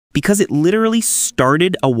Because it literally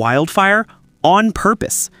started a wildfire on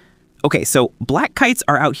purpose. Okay, so black kites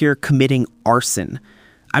are out here committing arson.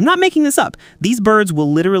 I'm not making this up. These birds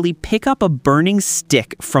will literally pick up a burning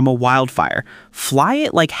stick from a wildfire, fly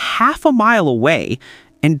it like half a mile away,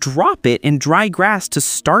 and drop it in dry grass to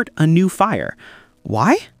start a new fire.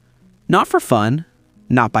 Why? Not for fun,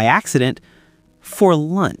 not by accident, for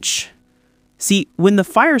lunch. See, when the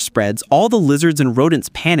fire spreads, all the lizards and rodents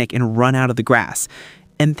panic and run out of the grass.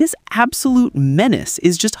 And this absolute menace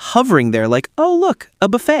is just hovering there like, oh look, a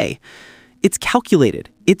buffet. It's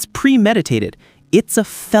calculated, it's premeditated, it's a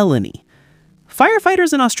felony.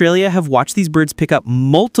 Firefighters in Australia have watched these birds pick up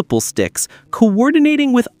multiple sticks,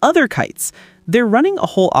 coordinating with other kites. They're running a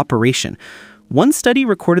whole operation. One study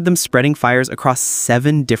recorded them spreading fires across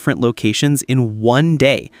 7 different locations in one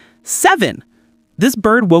day. 7! This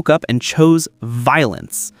bird woke up and chose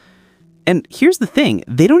violence. And here's the thing,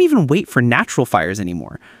 they don't even wait for natural fires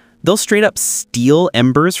anymore. They'll straight up steal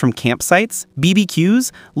embers from campsites,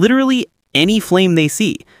 BBQs, literally any flame they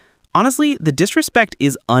see. Honestly, the disrespect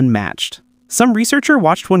is unmatched. Some researcher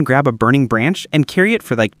watched one grab a burning branch and carry it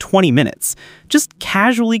for like 20 minutes, just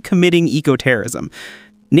casually committing eco-terrorism.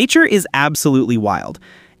 Nature is absolutely wild.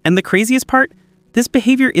 And the craziest part, this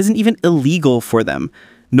behavior isn't even illegal for them.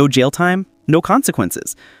 No jail time, no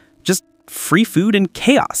consequences. Just free food and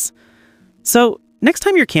chaos. So, next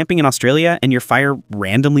time you're camping in Australia and your fire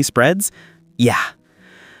randomly spreads, yeah,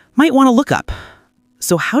 might want to look up.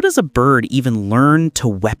 So how does a bird even learn to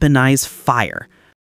weaponize fire?